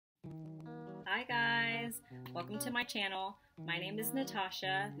Hi guys, welcome to my channel. My name is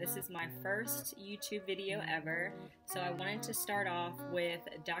Natasha. This is my first YouTube video ever. So I wanted to start off with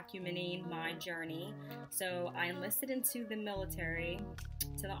documenting my journey. So I enlisted into the military,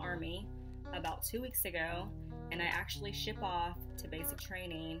 to the Army, about 2 weeks ago, and I actually ship off to basic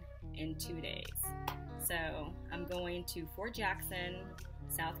training in 2 days. So I'm going to Fort Jackson,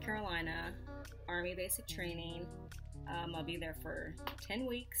 South Carolina, Army basic training. I'll be there for 10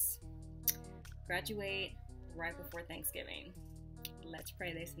 weeks. Graduate right before Thanksgiving. Let's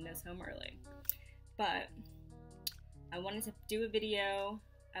pray they send us home early. But I wanted to do a video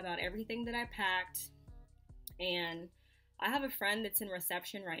about everything that I packed, and I have a friend that's in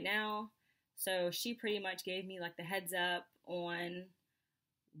reception right now, so she pretty much gave me like the heads up on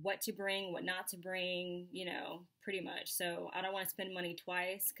what to bring, what not to bring, pretty much. So I don't want to spend money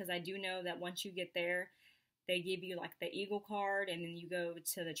twice, because I do know that once you get there, they give you like the Eagle card, and then you go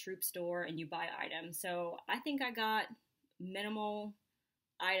to the troop store and you buy items. So I think I got minimal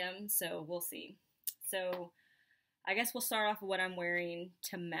items, so we'll see. So I guess we'll start off with what I'm wearing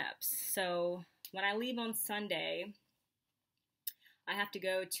to MEPS. So when I leave on Sunday, I have to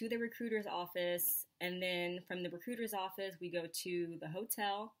go to the recruiter's office, and then from the recruiter's office, we go to the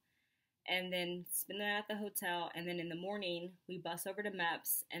hotel, and then spend the night at the hotel, and then in the morning, we bus over to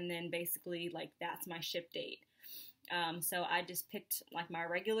MEPS, and then basically, like, that's my ship date. So I just picked, like, my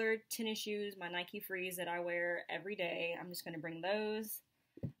regular tennis shoes, my Nike Frees that I wear every day. I'm just going to bring those.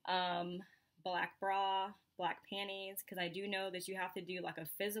 Black bra, black panties, because I do know that you have to do, like, a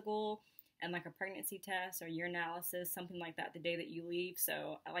physical and, like, a pregnancy test or urinalysis, something like that, the day that you leave.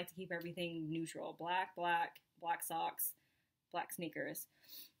 So I like to keep everything neutral. Black socks, black sneakers.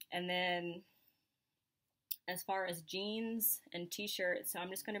 And then as far as jeans and t-shirts, so I'm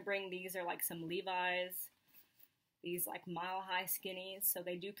just going to bring, these are like some Levi's, these like Mile High skinnies. So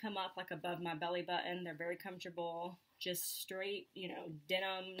they do come up like above my belly button. They're very comfortable, just straight,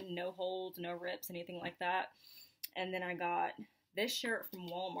 denim, no holds, no rips, anything like that. And then I got this shirt from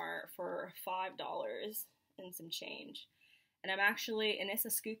Walmart for $5 and some change. And and it's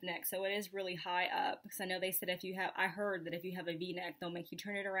a scoop neck, so it is really high up, because I know they said I heard that if you have a V-neck, they'll make you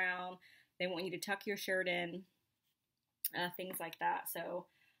turn it around. They want you to tuck your shirt in, things like that. So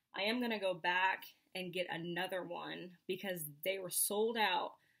I am going to go back and get another one, because they were sold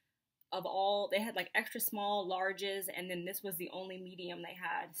out of all. They had like extra small, larges, and then this was the only medium they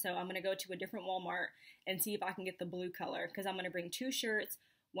had. So I'm going to go to a different Walmart and see if I can get the blue color, because I'm going to bring 2 shirts,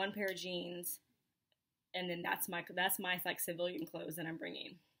 1 pair of jeans, and then that's my like civilian clothes that I'm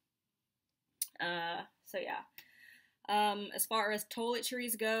bringing. So yeah. As far as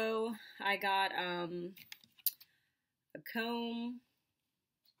toiletries go, I got a comb,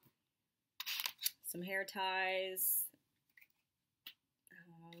 some hair ties,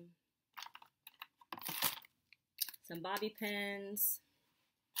 some bobby pins,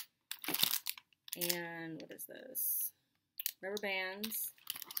 and what is this? Rubber bands,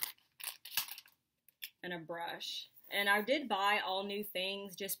 and a brush. And I did buy all new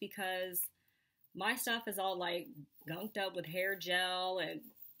things just because my stuff is all like gunked up with hair gel and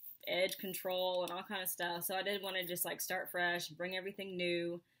edge control and all kind of stuff. So I did want to just like start fresh, bring everything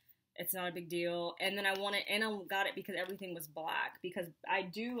new. It's not a big deal. And then I got it because everything was black, because I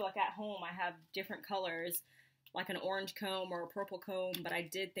do, like at home, I have different colors, like an orange comb or a purple comb, but I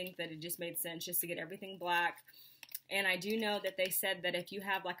did think that it just made sense just to get everything black. And I do know that they said that if you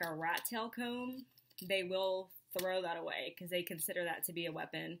have like a rat tail comb, they will throw that away, because they consider that to be a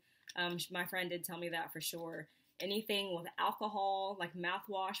weapon. My friend did tell me that for sure. Anything with alcohol, like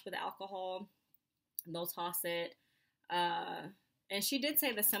mouthwash with alcohol, they'll toss it. And she did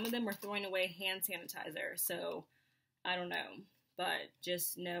say that some of them were throwing away hand sanitizer, so I don't know. But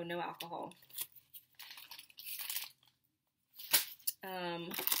just no alcohol.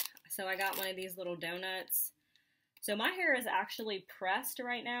 So I got one of these little donuts. So my hair is actually pressed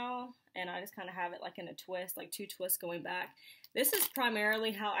right now, and I just kind of have it like in a twist, like 2 twists going back. This is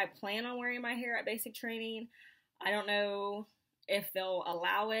primarily how I plan on wearing my hair at basic training. I don't know if they'll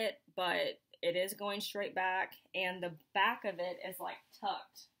allow it, but it is going straight back, and the back of it is like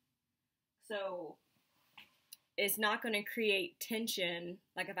tucked. So it's not going to create tension.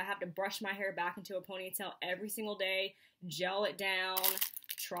 Like if I have to brush my hair back into a ponytail every single day, gel it down,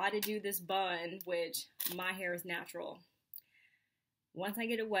 try to do this bun, which my hair is natural. Once I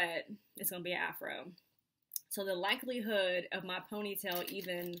get it wet, it's going to be an afro. So the likelihood of my ponytail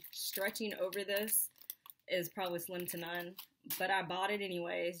even stretching over this is probably slim to none. But I bought it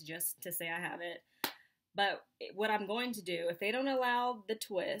anyways, just to say I have it. But what I'm going to do, if they don't allow the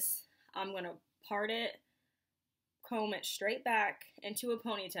twist, I'm going to part it, comb it straight back into a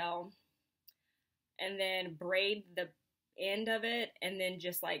ponytail, and then braid the end of it, and then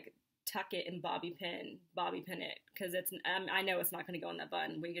just like tuck it and bobby pin it, because it's I know it's not going to go in that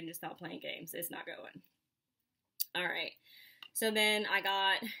bun. We can just stop playing games. It's not going. All right. So then I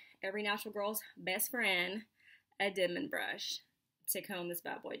got every natural girl's best friend, a Denman brush, to comb this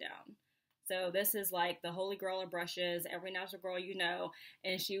bad boy down. So this is like the holy grail of brushes, every natural girl you know,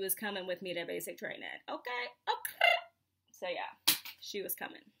 and she was coming with me to basic training. Okay. So yeah, she was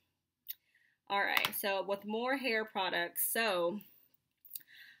coming. All right, so with more hair products, so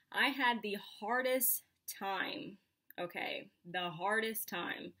I had the hardest time,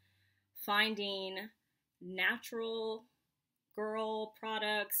 finding natural girl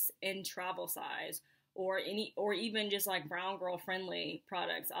products in travel size, or even just like brown girl friendly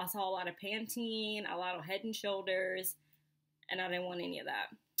products. I saw a lot of Pantene, a lot of Head and Shoulders, and I didn't want any of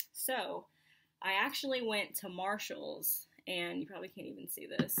that. So I actually went to Marshall's, and you probably can't even see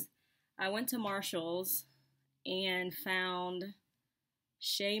this. I went to Marshall's and found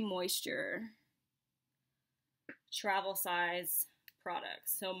Shea Moisture travel size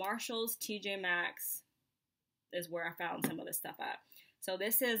products. So Marshall's, TJ Maxx is where I found some of this stuff at. So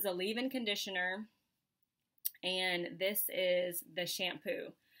this is the leave-in conditioner, and this is the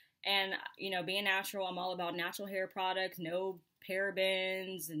shampoo. And, you know, being natural, I'm all about natural hair products, no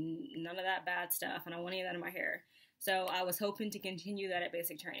parabens and none of that bad stuff. And I don't want any of that in my hair. So I was hoping to continue that at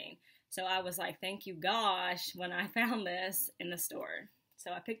basic training. So I was like, thank you gosh, when I found this in the store.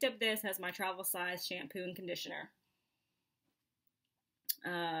 So I picked up this as my travel size shampoo and conditioner.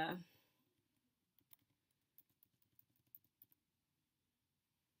 I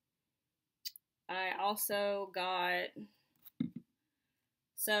also got,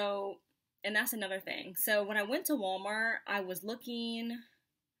 and that's another thing. So when I went to Walmart, I was looking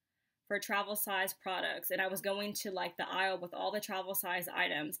for travel size products, and I was going to like the aisle with all the travel size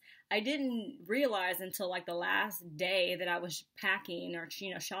items. I didn't realize until like the last day that I was packing, or,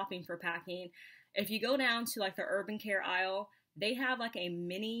 you know, shopping for packing. If you go down to like the urban care aisle, they have like a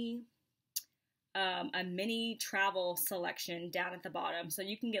mini travel selection down at the bottom. So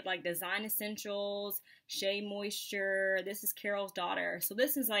you can get like Design Essentials, Shea Moisture. This is Carol's Daughter. So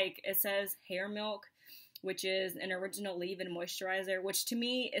this is like, it says Hair Milk, which is an original leave-in moisturizer, which to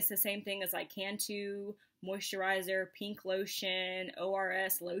me is the same thing as like Cantu moisturizer, pink lotion,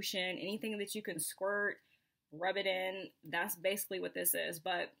 ORS lotion, anything that you can squirt, rub it in. That's basically what this is.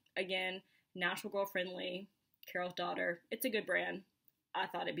 But again, natural girl friendly, Carol's Daughter. It's a good brand. I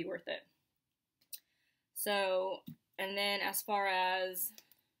thought it'd be worth it. So, and then as far as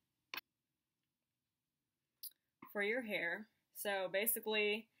for your hair, so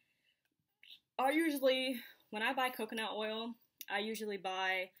basically, when I buy coconut oil, I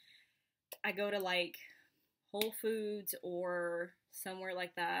go to like Whole Foods or somewhere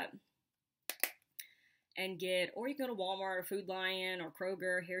like that and or you can go to Walmart or Food Lion or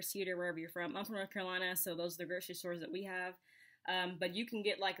Kroger, Hair Cedar, wherever you're from. I'm from North Carolina, so those are the grocery stores that we have. But you can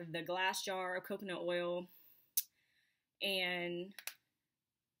get like the glass jar of coconut oil, and,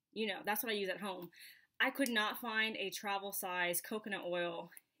 you know, that's what I use at home. I could not find a travel size coconut oil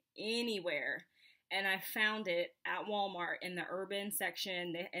anywhere, and I found it at Walmart in the urban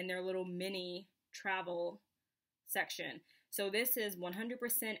section, in their little mini travel section. So this is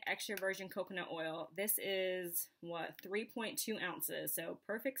 100% extra virgin coconut oil. This is 3.2 ounces, so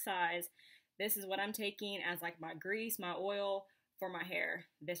perfect size. This is what I'm taking as like my grease, my oil for my hair,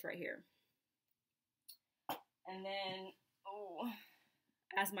 this right here. And then,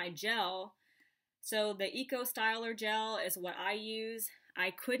 as my gel, so the Eco Styler gel is what I use.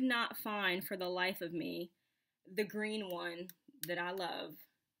 I could not find for the life of me the green one that I love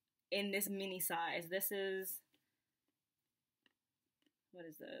in this mini size. This is, what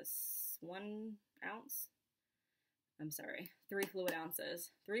is this, 1 ounce? I'm sorry, 3 fluid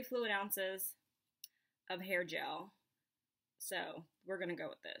ounces. 3 fluid ounces of hair gel. So we're going to go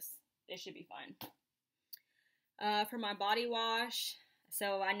with this. It should be fine. For my body wash,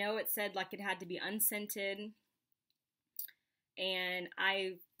 so I know it said like it had to be unscented, and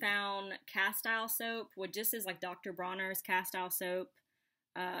I found Castile soap, which just is like Dr. Bronner's Castile soap.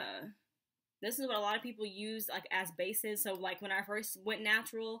 This is what a lot of people use like as bases. So like when I first went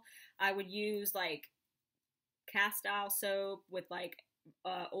natural, I would use like Castile soap with like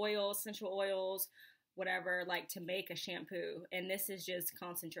oils, essential oils, whatever, like to make a shampoo. And this is just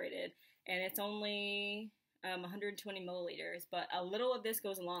concentrated, and it's only 120 milliliters, but a little of this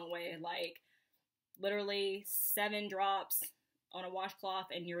goes a long way. Like literally 7 drops on a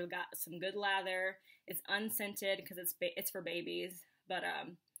washcloth, and you've got some good lather. It's unscented because it's for babies, but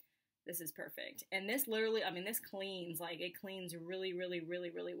this is perfect. And this literally, I mean, this cleans, like it cleans really, really,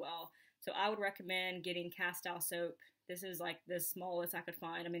 really, really well. So I would recommend getting Castile soap. This is like the smallest I could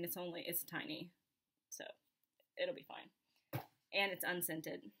find. I mean, it's tiny, so it'll be fine. And it's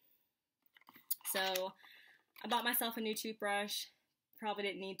unscented. So I bought myself a new toothbrush. Probably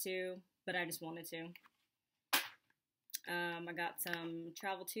didn't need to, but I just wanted to. I got some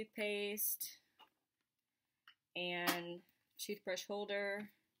travel toothpaste and toothbrush holder,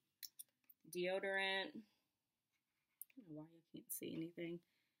 deodorant. I don't know why you can't see anything.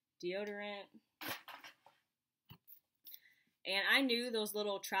 Deodorant. And I knew those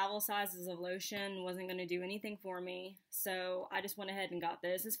little travel sizes of lotion wasn't going to do anything for me, so I just went ahead and got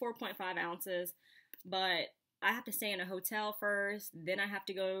this. It's 4.5 ounces, but I have to stay in a hotel first, then I have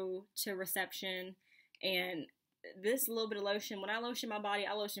to go to reception, and this little bit of lotion, when I lotion my body,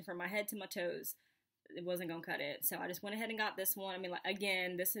 I lotion from my head to my toes. It wasn't going to cut it. So I just went ahead and got this one. I mean, like,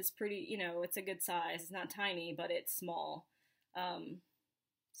 again, this is pretty, you know, it's a good size. It's not tiny, but it's small.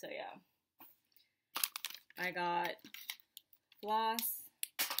 So yeah. I got floss,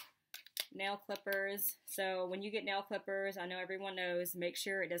 nail clippers. So when you get nail clippers, I know everyone knows, make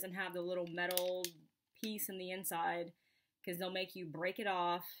sure it doesn't have the little metal piece in the inside, because they'll make you break it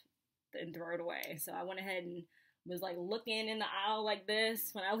off and throw it away. So I went ahead and was like looking in the aisle like this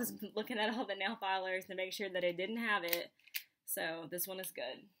when I was looking at all the nail filers to make sure that it didn't have it. So this one is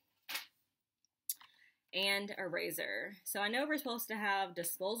good. And a razor. So I know we're supposed to have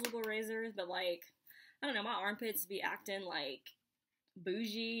disposable razors, but like, I don't know, my armpits be acting like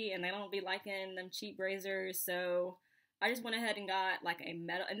bougie and they don't be liking them cheap razors. So I just went ahead and got like a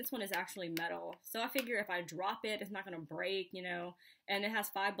metal, and this one is actually metal. So I figure if I drop it, it's not going to break, you know, and it has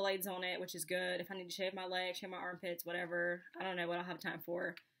 5 blades on it, which is good. If I need to shave my legs, shave my armpits, whatever, I don't know what I'll have time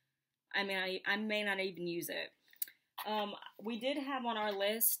for. I may not even use it. We did have on our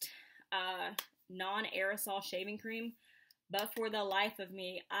list, non-aerosol shaving cream, but for the life of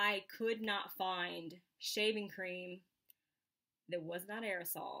me, I could not find shaving cream that was not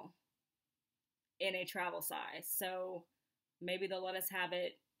aerosol in a travel size. So maybe they'll let us have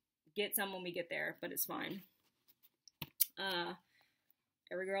it, get some when we get there, but it's fine.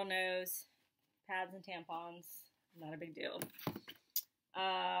 Every girl knows pads and tampons, not a big deal.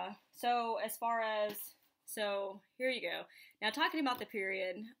 So as far as, so here you go. Now talking about the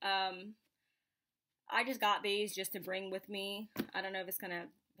period, I just got these just to bring with me. I don't know if it's going to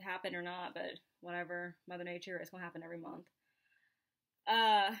happen or not, but whatever, Mother Nature, it's going to happen every month.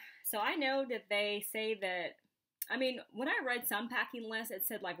 So I know that they say that, I mean, when I read some packing lists, it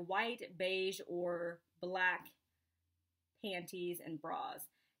said like white, beige, or black panties and bras.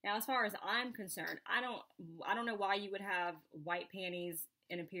 Now, as far as I'm concerned, I don't know why you would have white panties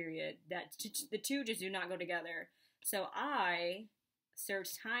in a period. That the two just do not go together. So I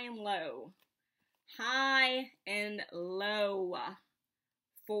searched high and low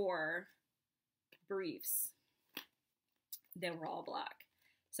for briefs that were all black.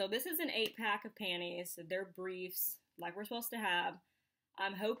 So this is an 8-pack of panties. They're briefs like we're supposed to have.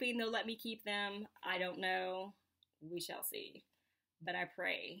 I'm hoping they'll let me keep them. I don't know. We shall see. But I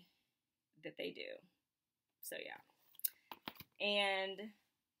pray that they do. So yeah. And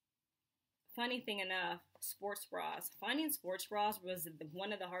funny thing enough, sports bras. Finding sports bras was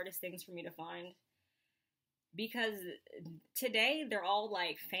one of the hardest things for me to find. Because today they're all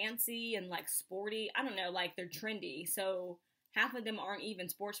like fancy and like sporty. I don't know, like they're trendy. So half of them aren't even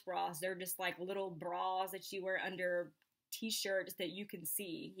sports bras. They're just like little bras that you wear under t-shirts that you can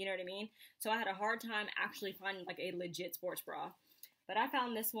see. You know what I mean? So I had a hard time actually finding like a legit sports bra. But I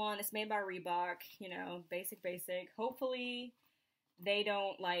found this one. It's made by Reebok. You know, basic. Hopefully they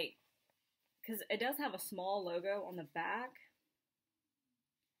don't like, because it does have a small logo on the back.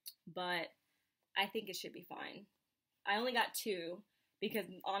 But I think it should be fine. I only got 2 because,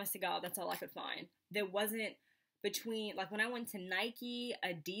 honest to God, that's all I could find. There wasn't between, like when I went to Nike,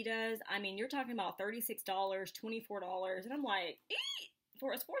 Adidas, I mean, you're talking about $36, $24, and I'm like,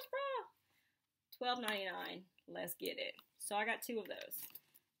 for a sports bra? $12.99. Let's get it. So I got 2 of those,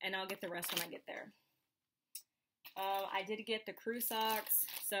 and I'll get the rest when I get there. I did get the crew socks,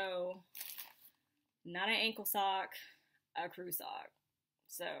 so not an ankle sock, a crew sock.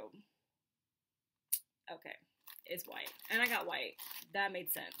 So okay, it's white. And I got white. That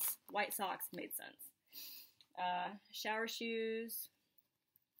made sense. White socks made sense. Shower shoes.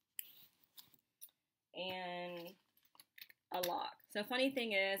 And a lock. So funny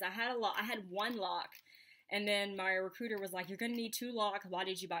thing is, I had one lock. And then my recruiter was like, you're going to need 2 locks. Why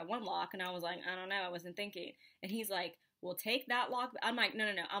did you buy 1 lock? And I was like, I don't know. I wasn't thinking. And he's like, well, take that lock. I'm like, no.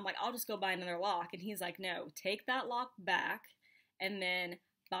 I'm like, I'll just go buy another lock. And he's like, no, take that lock back and then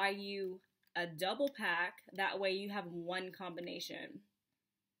buy you a double pack. That way you have 1 combination.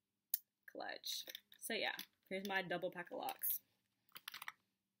 much. So yeah, here's my double pack of locks.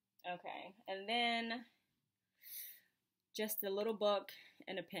 Okay, and then just a little book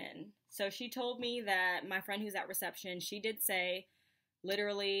and a pen. So she told me that my friend who's at reception, she did say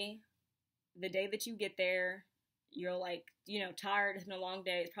literally the day that you get there, you're like, you know, tired, it's been a long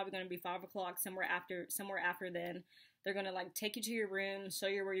day, it's probably going to be 5 o'clock, somewhere after then. They're going to like take you to your room, show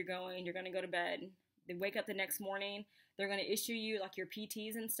you where you're going, you're going to go to bed. They wake up the next morning, they're going to issue you like your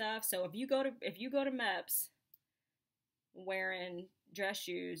PTs and stuff. So if you go to MEPS wearing dress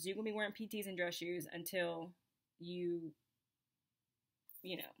shoes, you're going to be wearing PTs and dress shoes until you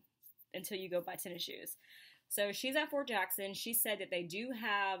go buy tennis shoes. So she's at Fort Jackson. She said that they do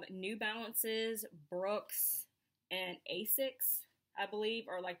have New Balances, Brooks, and Asics, I believe,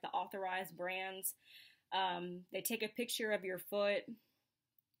 are like the authorized brands. They take a picture of your foot,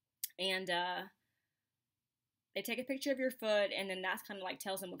 and then that's kind of like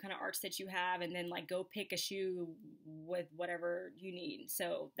tells them what kind of arch that you have, and then like go pick a shoe with whatever you need.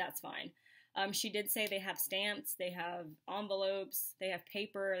 So that's fine. She did say they have stamps, they have envelopes, they have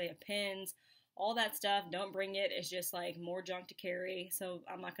paper, they have pens, all that stuff. Don't bring it. It's just like more junk to carry. So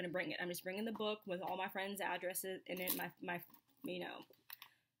I'm not going to bring it. I'm just bringing the book with all my friends' addresses in it, my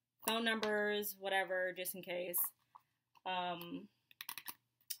phone numbers, whatever, just in case.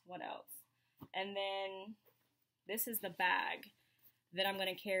 What else? And then this is the bag that I'm going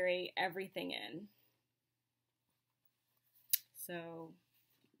to carry everything in. So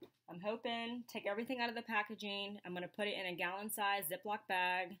I'm hoping, take everything out of the packaging. I'm going to put it in a gallon-size Ziploc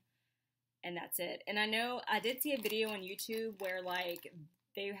bag, and that's it. And I know, I did see a video on YouTube where, like,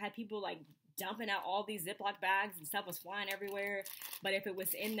 they had people, like, dumping out all these Ziploc bags and stuff was flying everywhere. But if it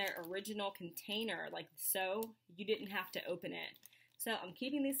was in their original container, like so, you didn't have to open it. So I'm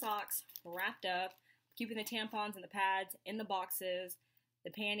keeping these socks wrapped up, keeping the tampons and the pads in the boxes,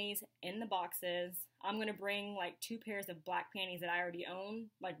 the panties in the boxes. I'm going to bring like 2 pairs of black panties that I already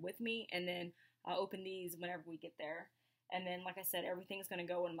own, like with me, and then I'll open these whenever we get there. And then, like I said, everything's going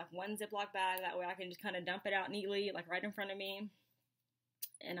to go in like one Ziploc bag. That way I can just kind of dump it out neatly, like right in front of me,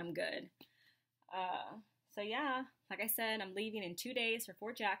 and I'm good. So yeah, like I said, I'm leaving in 2 days for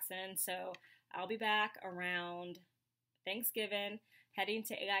Fort Jackson, so I'll be back around Thanksgiving, heading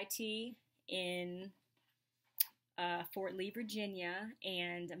to AIT in Fort Lee, Virginia,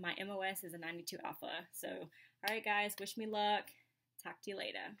 and my MOS is a 92 Alpha. So, all right, guys, wish me luck. Talk to you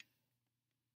later.